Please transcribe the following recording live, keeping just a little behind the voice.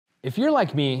If you're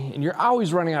like me and you're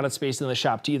always running out of space in the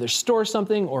shop to either store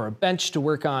something or a bench to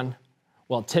work on,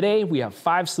 well, today we have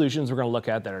 5 solutions we're going to look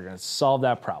at that are going to solve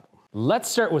that problem. Let's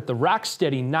start with the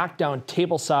rock-steady knockdown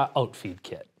table saw Outfeed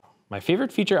kit. My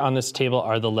favorite feature on this table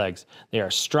are the legs. They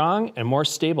are strong and more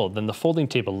stable than the folding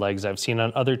table legs I've seen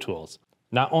on other tools.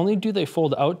 Not only do they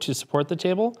fold out to support the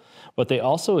table, but they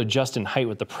also adjust in height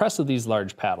with the press of these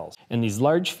large paddles. And these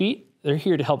large feet, they're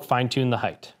here to help fine-tune the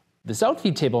height. This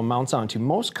Outfeed table mounts onto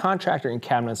most contractor and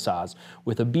cabinet saws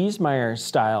with a Biesmeyer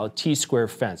style T-square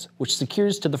fence, which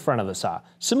secures to the front of the saw,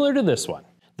 similar to this one.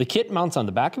 The kit mounts on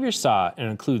the back of your saw and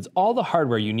includes all the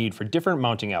hardware you need for different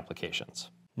mounting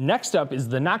applications. Next up is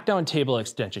the knockdown table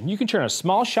extension. You can turn a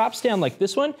small shop stand like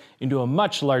this one into a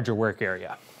much larger work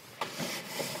area.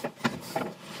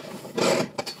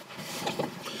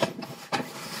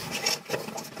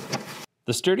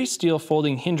 The sturdy steel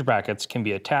folding hinge brackets can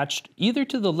be attached either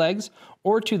to the legs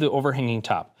or to the overhanging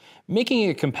top, making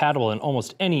it compatible in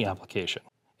almost any application.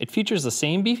 It features the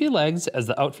same beefy legs as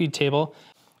the Outfeed table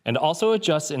and also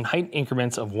adjusts in height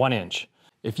increments of 1 inch.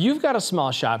 If you've got a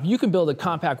small shop, you can build a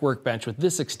compact workbench with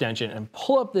this extension and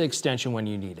pull up the extension when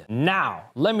you need it. Now,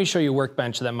 let me show you a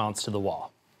workbench that mounts to the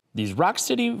wall. These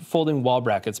rock-steady folding wall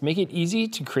brackets make it easy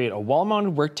to create a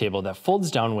wall-mounted work table that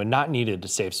folds down when not needed to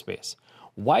save space.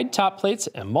 Wide top plates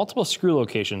and multiple screw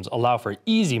locations allow for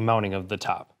easy mounting of the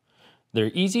top. They're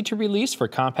easy to release for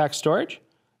compact storage.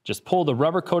 Just pull the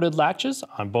rubber-coated latches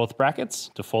on both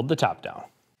brackets to fold the top down.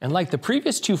 And like the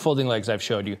previous 2 folding legs I've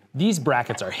showed you, these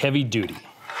brackets are heavy duty.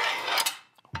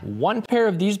 1 pair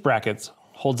of these brackets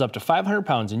holds up to 500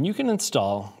 pounds, and you can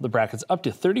install the brackets up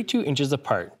to 32 inches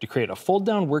apart to create a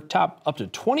fold-down worktop up to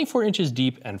 24 inches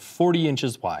deep and 40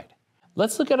 inches wide.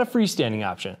 Let's look at a freestanding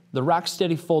option. The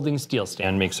rock-steady folding steel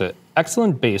stand makes an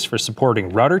excellent base for supporting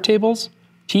router tables,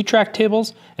 T-track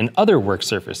tables, and other work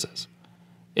surfaces.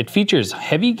 It features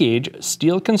heavy gauge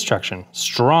steel construction,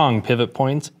 strong pivot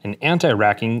points, and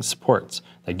anti-racking supports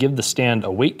that give the stand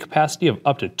a weight capacity of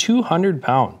up to 200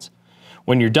 pounds.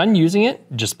 When you're done using it,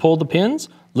 just pull the pins,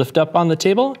 lift up on the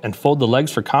table, and fold the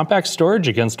legs for compact storage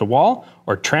against a wall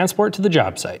or transport to the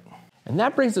job site. And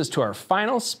that brings us to our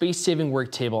final space-saving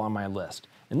work table on my list.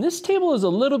 And this table is a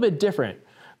little bit different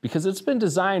because it's been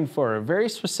designed for a very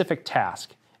specific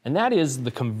task, and that is the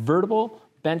Convertible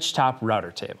Benchtop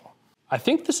router table. I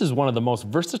think this is one of the most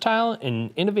versatile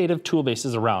and innovative tool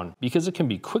bases around because it can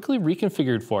be quickly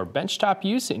reconfigured for benchtop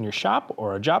use in your shop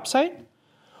or a job site,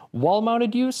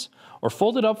 wall-mounted use, or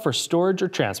folded up for storage or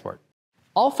transport.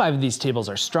 All 5 of these tables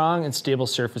are strong and stable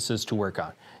surfaces to work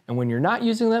on, and when you're not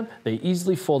using them, they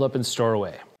easily fold up and store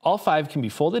away. All 5 can be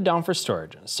folded down for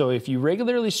storage, so if you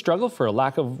regularly struggle for a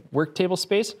lack of work table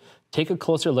space, take a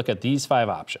closer look at these 5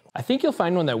 options. I think you'll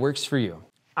find one that works for you.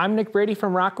 I'm Nick Brady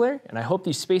from Rockler, and I hope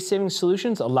these space-saving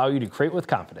solutions allow you to create with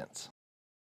confidence.